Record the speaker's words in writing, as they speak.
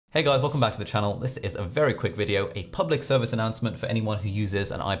Hey guys, welcome back to the channel. This is a very quick video, a public service announcement for anyone who uses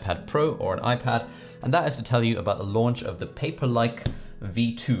an iPad Pro or an iPad, and that is to tell you about the launch of the Paperlike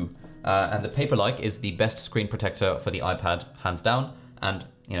V2. And the Paperlike is the best screen protector for the iPad, hands down, and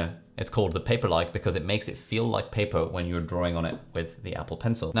it's called the Paperlike because it makes it feel like paper when you're drawing on it with the Apple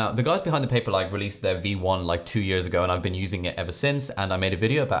Pencil. Now, the guys behind the Paperlike released their V1 like 2 years ago, and I've been using it ever since, and I made a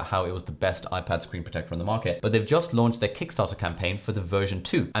video about how it was the best iPad screen protector on the market. But they've just launched their Kickstarter campaign for the version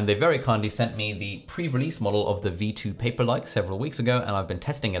 2, and they very kindly sent me the pre-release model of the V2 Paperlike several weeks ago, and I've been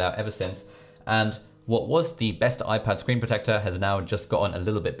testing it out ever since. And what was the best iPad screen protector has now just gotten a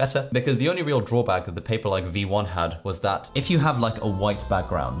little bit better, because the only real drawback that the Paperlike V1 had was that if you have like a white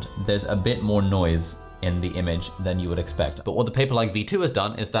background, there's a bit more noise in the image than you would expect. But what the Paperlike V2 has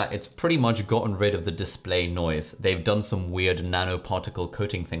done is that it's pretty much gotten rid of the display noise. They've done some weird nanoparticle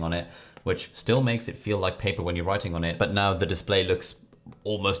coating thing on it, which still makes it feel like paper when you're writing on it, but now the display looks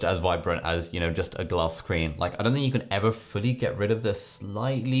almost as vibrant as, just a glass screen. Like, I don't think you can ever fully get rid of the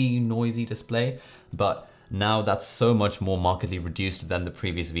slightly noisy display, but now that's so much more markedly reduced than the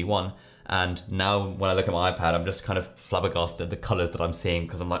previous V1. And now when I look at my iPad, I'm just kind of flabbergasted at the colors that I'm seeing,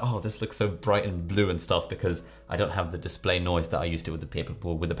 because I'm like, oh, this looks so bright and blue and stuff, because I don't have the display noise that I used to with the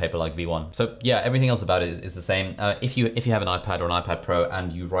Paperlike V1. So yeah, everything else about it is the same. If you have an iPad or an iPad Pro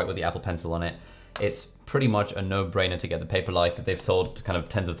and you write with the Apple Pencil on it, it's pretty much a no-brainer to get the Paperlike. They've sold kind of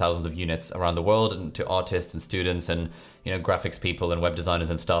tens of thousands of units around the world, and to artists and students and graphics people and web designers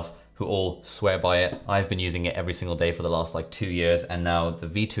and stuff who all swear by it. I've been using it every single day for the last like 2 years, and now the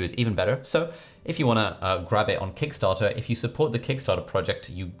V2 is even better. So if you want to grab it on Kickstarter, if you support the Kickstarter project,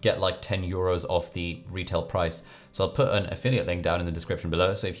 you get like 10 euros off the retail price. So I'll put an affiliate link down in the description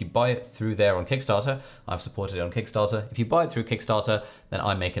below. So if you buy it through there on Kickstarter, I've supported it on Kickstarter. If you buy it through Kickstarter, then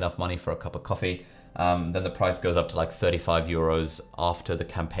I make enough money for a cup of coffee. Then the price goes up to like 35 euros after the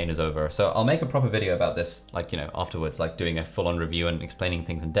campaign is over. So I'll make a proper video about this, like, afterwards, like doing a full-on review and explaining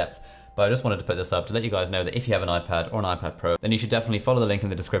things in depth. But I just wanted to put this up to let you guys know that if you have an iPad or an iPad Pro, then you should definitely follow the link in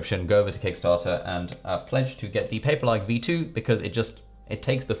the description, go over to Kickstarter and pledge to get the Paperlike V2, because it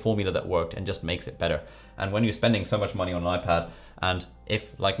takes the formula that worked and just makes it better. And when you're spending so much money on an iPad, and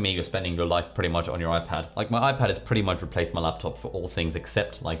if, like me, you're spending your life pretty much on your iPad, like my iPad has pretty much replaced my laptop for all things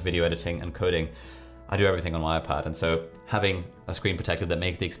except like video editing and coding. I do everything on my iPad, and so having a screen protector that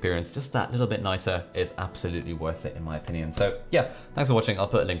makes the experience just that little bit nicer is absolutely worth it in my opinion. So yeah, thanks for watching. I'll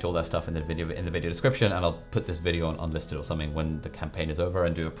put a link to all that stuff in the video description, and I'll put this video on unlisted or something when the campaign is over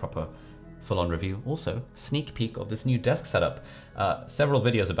and do a proper full-on review. Also, sneak peek of this new desk setup. Several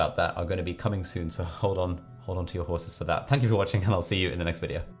videos about that are going to be coming soon, so hold on to your horses for that. Thank you for watching, and I'll see you in the next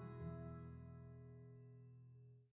video.